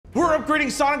we're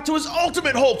upgrading Sonic to his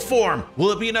ultimate Hulk form.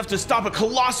 Will it be enough to stop a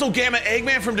Colossal Gamma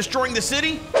Eggman from destroying the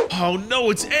city? Oh no,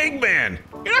 it's Eggman.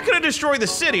 You're not gonna destroy the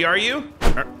city, are you?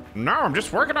 No, I'm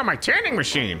just working on my tanning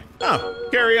machine. Oh,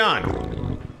 carry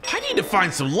on. I need to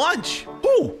find some lunch.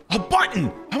 Ooh, a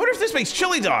button. I wonder if this makes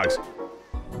chili dogs.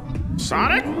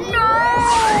 Sonic?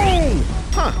 No!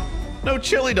 Huh, no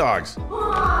chili dogs.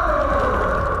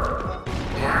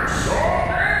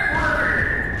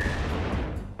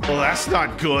 Well, that's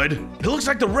not good. It looks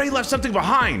like the ray left something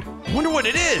behind. I wonder what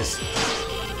it is.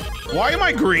 Why am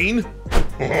I green?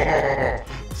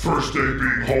 First day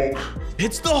being Hulk.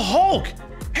 It's the Hulk.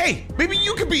 Hey, maybe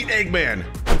you can beat Eggman.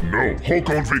 No, Hulk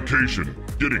on vacation,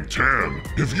 getting tan.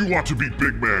 If you want to beat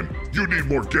Big Man, you need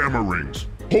more gamma rings.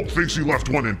 Hulk thinks he left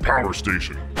one in Power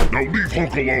Station. Now leave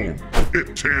Hulk alone.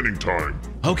 It's tanning time.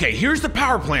 Okay, here's the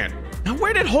power plant. Now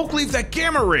where did Hulk leave that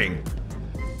gamma ring?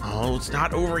 Oh, it's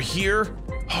not over here.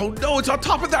 Oh no, it's on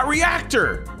top of that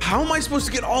reactor. How am I supposed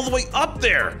to get all the way up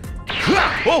there?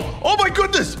 Oh my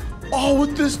goodness. Oh,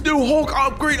 with this new Hulk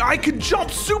upgrade, I can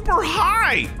jump super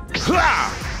high.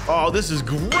 Oh, this is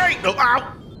great. Oh,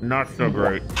 ow. Not so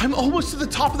great. I'm almost to the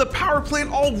top of the power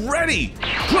plant already.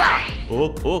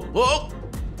 Oh,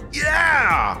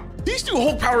 yeah. These new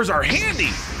Hulk powers are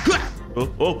handy.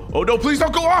 Oh no, please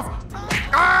don't go off.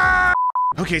 Ah!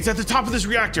 Okay, it's at the top of this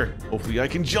reactor. Hopefully I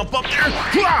can jump up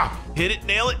there. Hit it,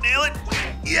 nail it, nail it.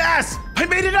 Yes, I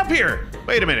made it up here.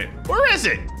 Wait a minute, where is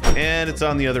it? And it's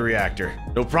on the other reactor.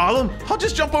 No problem, I'll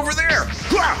just jump over there.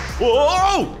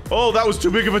 Whoa, oh, that was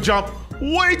too big of a jump.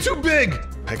 Way too big.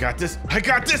 I got this,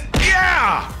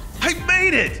 yeah! I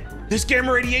made it. This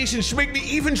gamma radiation should make me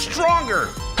even stronger.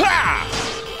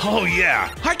 Oh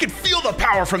yeah, I can feel the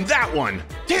power from that one.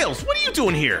 Tails, what are you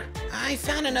doing here? I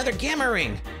found another gamma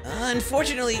ring.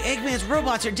 Unfortunately, Eggman's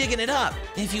robots are digging it up.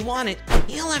 If you want it,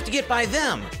 you'll have to get by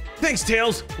them. Thanks,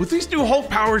 Tails. With these new Hulk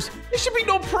powers, it should be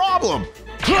no problem.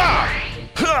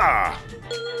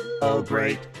 Oh,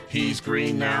 great. He's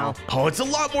green now. Oh, it's a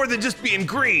lot more than just being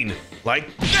green.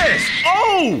 Like this.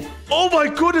 Oh! Oh my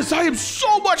goodness, I am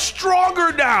so much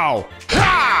stronger now.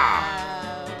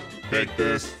 Take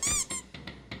this.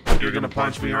 You're gonna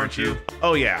punch me, aren't you?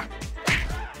 Oh yeah.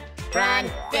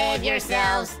 Run, save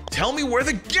yourselves. Tell me where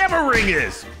the gamma ring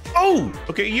is. Oh,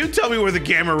 okay, you tell me where the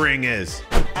gamma ring is.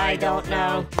 I don't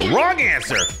know. Wrong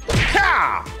answer.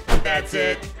 That's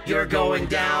it. You're going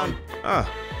down. How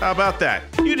about that?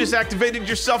 You just activated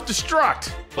your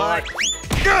self-destruct. But.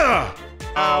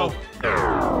 Oh.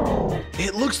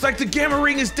 It looks like the gamma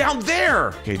ring is down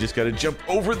there. Okay, just gotta jump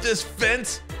over this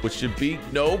fence, which should be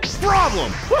no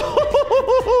problem.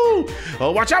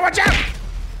 Oh, watch out, watch out!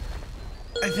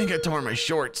 I think I tore my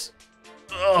shorts.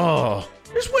 Oh,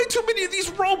 there's way too many of these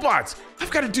robots. I've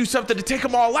got to do something to take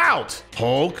them all out.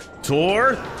 Hulk,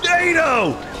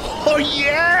 tornado! Oh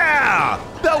yeah!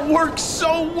 That works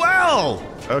so well!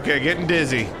 Okay, getting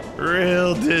dizzy.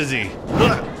 Real dizzy.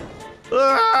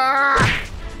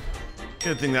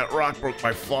 Good thing that rock broke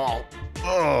my fall.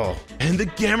 Oh, and the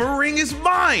gamma ring is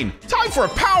mine! Time for a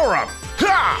power-up!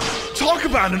 Ha! Talk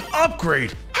about an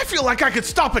upgrade! I feel like I could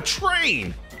stop a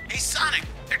train! Hey, Sonic,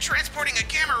 they're transporting a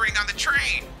gamma ring on the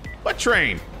train. What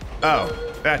train? Oh,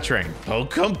 that train. Oh,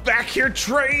 come back here,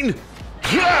 train!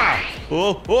 Ha!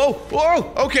 Oh,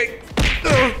 okay.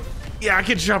 Yeah, I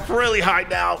can jump really high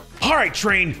now. All right,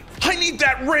 train, I need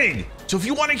that ring. So if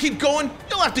you want to keep going,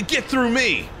 you'll have to get through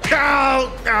me.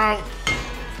 Ow!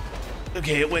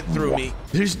 Okay, it went through me.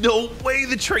 There's no way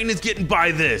the train is getting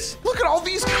by this. Look at all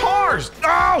these cars.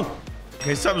 Oh!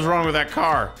 Okay, something's wrong with that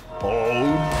car. Oh,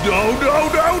 no!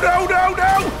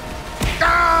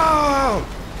 Oh!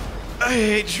 I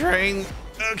hate train.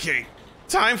 Okay,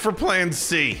 time for plan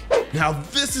C. Now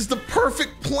this is the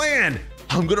perfect plan.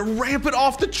 I'm gonna ramp it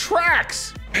off the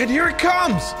tracks. And here it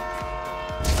comes.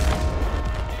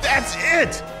 That's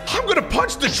it. I'm gonna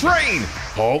punch the train.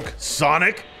 Hulk,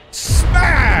 Sonic,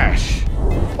 smash!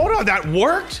 Hold on, that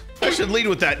worked? I should lead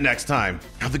with that next time.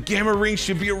 Now the gamma ring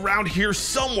should be around here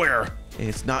somewhere.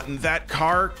 It's not in that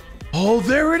car. Oh,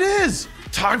 there it is.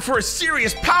 Time for a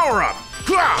serious power-up.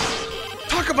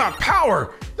 Talk about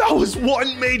power. That was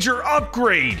one major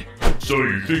upgrade. So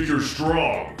you think you're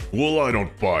strong? Well, I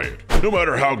don't buy it. No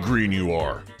matter how green you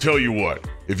are. Tell you what,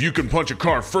 if you can punch a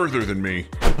car further than me,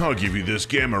 I'll give you this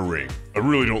gamma ring. I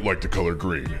really don't like the color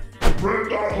green.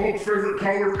 Red not Hulk's favorite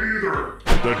color either.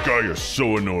 That guy is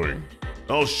so annoying.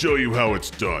 I'll show you how it's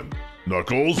done.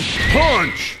 Knuckles,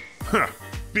 punch! Huh,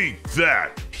 beat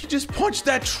that. He just punched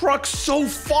that truck so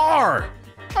far.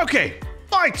 Okay,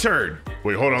 my turn.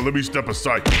 Wait, hold on, let me step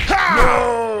aside. Ha!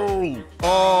 No!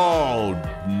 Oh,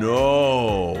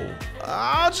 no.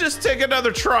 I'll just take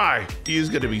another try. He's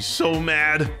gonna be so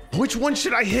mad. Which one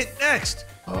should I hit next?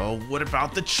 Oh, what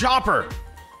about the chopper?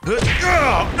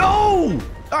 No!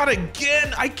 Not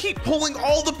again. I keep pulling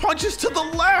all the punches to the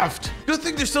left. Good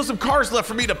thing there's still some cars left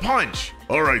for me to punch.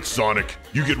 All right, Sonic,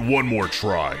 you get one more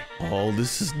try. Oh,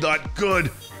 this is not good.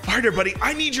 All right, everybody,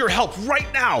 I need your help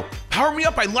right now. Power me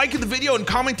up by liking the video and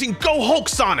commenting, "Go Hulk,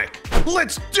 Sonic."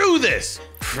 Let's do this.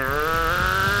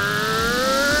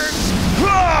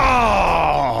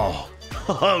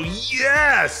 Oh,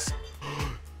 yes.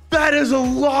 That is a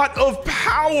lot of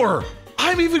power.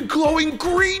 I'm even glowing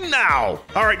green now.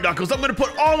 All right, Knuckles, I'm gonna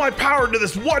put all my power into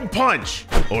this one punch.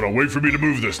 Hold on, wait for me to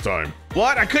move this time.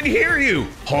 What? I couldn't hear you.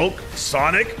 Hulk,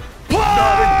 Sonic,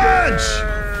 punch!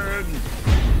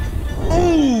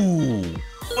 Ooh.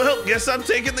 Well, guess I'm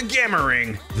taking the Gamma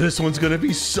Ring. This one's gonna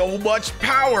be so much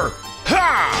power.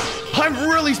 Ha! I'm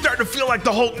really starting to feel like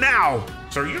the Hulk now.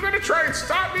 So are you gonna try and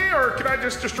stop me, or can I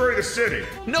just destroy the city?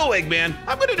 No, Eggman,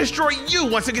 I'm gonna destroy you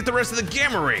once I get the rest of the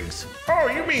Gamma Rings. Oh,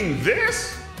 you mean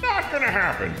this? Not gonna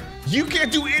happen. You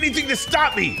can't do anything to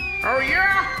stop me. Oh,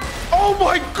 yeah? Oh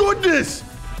my goodness!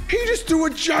 He just threw a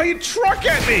giant truck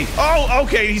at me. Oh,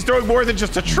 okay, he's throwing more than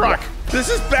just a truck. This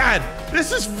is bad.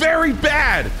 This is very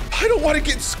bad. I don't want to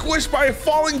get squished by a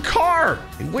falling car.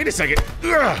 And wait a second.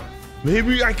 Ugh.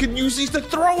 Maybe I can use these to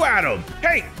throw at him.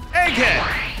 Hey,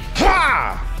 Egghead.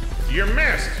 Ha! You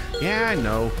missed. Yeah, I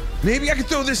know. Maybe I can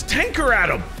throw this tanker at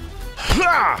him.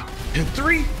 Ha! In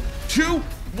 3, 2,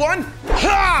 1,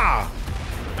 ha!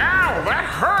 Ow, that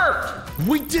hurt.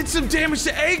 We did some damage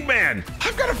to Eggman.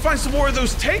 I've got to find some more of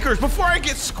those tankers before I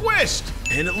get squished.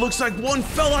 And it looks like one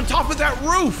fell on top of that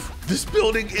roof. This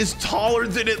building is taller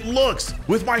than it looks.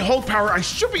 With my Hulk power, I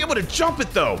should be able to jump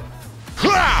it though.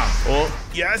 Ha! Oh,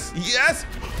 yes, yes.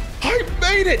 I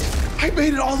made it. I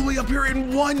made it all the way up here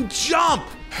in one jump.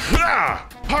 Ha!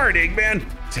 Hard, Eggman.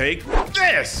 Take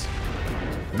this.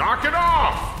 Knock it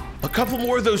off. A couple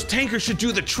more of those tankers should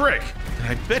do the trick. And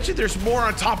I bet you there's more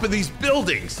on top of these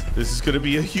buildings. This is gonna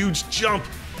be a huge jump.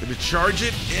 Gonna charge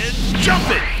it and jump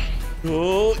it.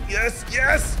 Oh, yes,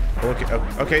 yes.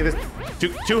 Okay, this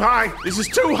too high. This is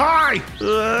too high.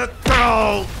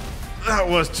 Oh, that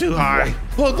was too high.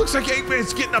 Well, it looks like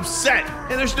Eggman's getting upset,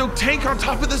 and there's no tank on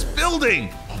top of this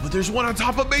building. Oh, but there's one on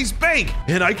top of May's bank,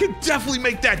 and I can definitely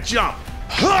make that jump.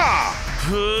 Ha!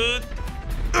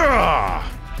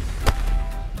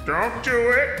 Don't do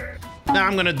it. Now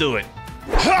I'm gonna do it.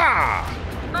 Ha!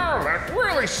 Oh, that's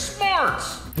really smart.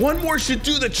 One more should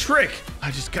do the trick. I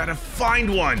just gotta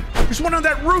find one. There's one on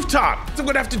that rooftop. So I'm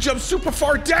gonna have to jump super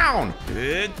far down.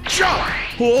 Jump!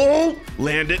 Oh,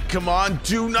 land it, come on,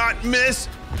 do not miss.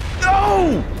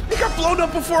 No! It got blown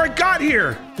up before I got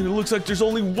here. And it looks like there's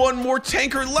only one more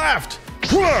tanker left.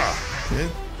 I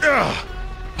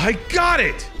got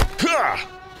it.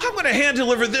 I'm gonna hand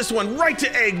deliver this one right to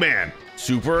Eggman.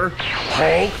 Super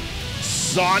Hulk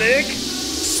Sonic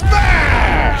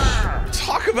Smash!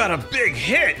 Talk about a big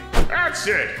hit. That's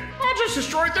it. I'll just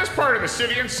destroy this part of the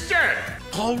city instead.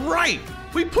 All right,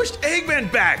 we pushed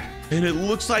Eggman back, and it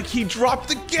looks like he dropped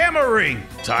the Gamma Ring.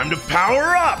 Time to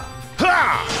power up.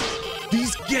 Ha!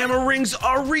 These Gamma Rings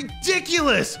are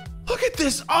ridiculous. Look at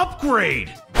this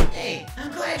upgrade. Hey,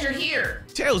 I'm glad you're here.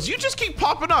 Tails, you just keep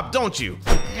popping up, don't you?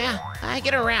 Yeah, I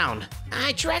get around.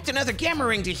 I tracked another Gamma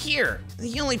Ring to here.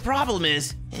 The only problem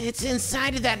is, it's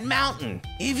inside of that mountain.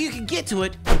 If you can get to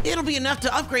it, it'll be enough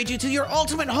to upgrade you to your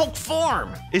ultimate Hulk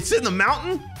form. It's in the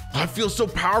mountain? I feel so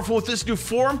powerful with this new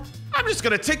form. I'm just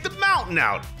gonna take the mountain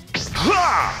out.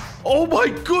 Ha! Oh my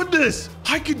goodness!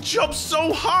 I can jump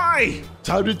so high!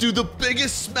 Time to do the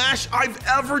biggest smash I've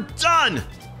ever done!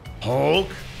 Hulk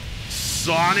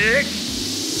Sonic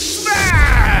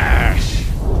Smash!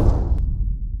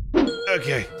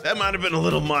 Okay, that might have been a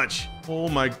little much. Oh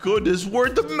my goodness,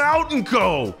 where'd the mountain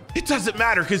go? It doesn't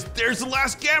matter, because there's the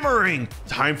last Gamma Ring.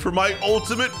 Time for my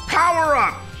ultimate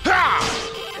power-up.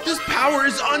 Ha! This power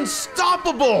is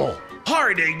unstoppable. All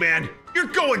right, Eggman, you're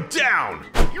going down.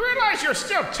 You realize you're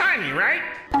still tiny, right?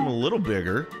 I'm a little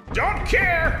bigger. Don't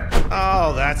care.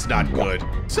 Oh, that's not good.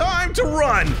 Time to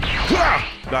run.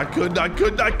 Ha! Not good, not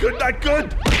good, not good, not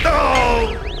good.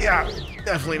 Oh, yeah,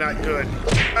 definitely not good.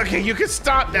 Okay, you can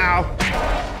stop now.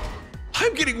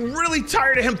 I'm getting really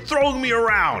tired of him throwing me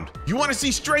around. You want to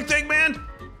see strength, Eggman?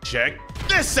 Check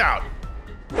this out.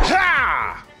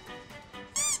 Ha!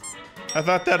 I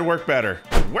thought that'd work better.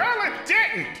 Well, it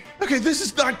didn't. Okay, this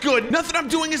is not good. Nothing I'm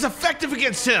doing is effective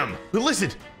against him. But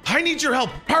listen, I need your help.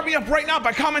 Power me up right now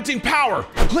by commenting power.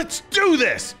 Let's do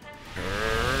this.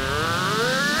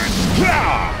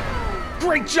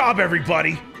 Great job,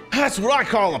 everybody. That's what I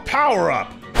call a power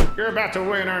up. You're about to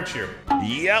win, aren't you?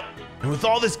 Yep. And with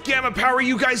all this gamma power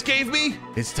you guys gave me,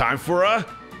 it's time for a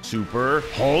Super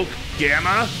Hulk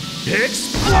Gamma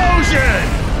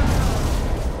Explosion!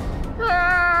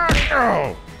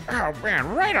 Oh man,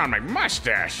 right on my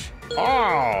mustache.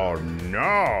 Oh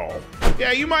no.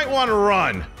 Yeah, you might want to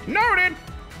run. Noted.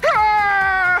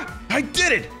 Ah! I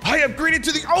did it! I upgraded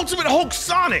to the Ultimate Hulk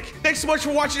Sonic! Thanks so much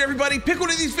for watching, everybody. Pick one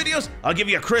of these videos. I'll give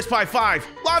you a crisp high five.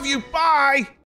 Love you. Bye!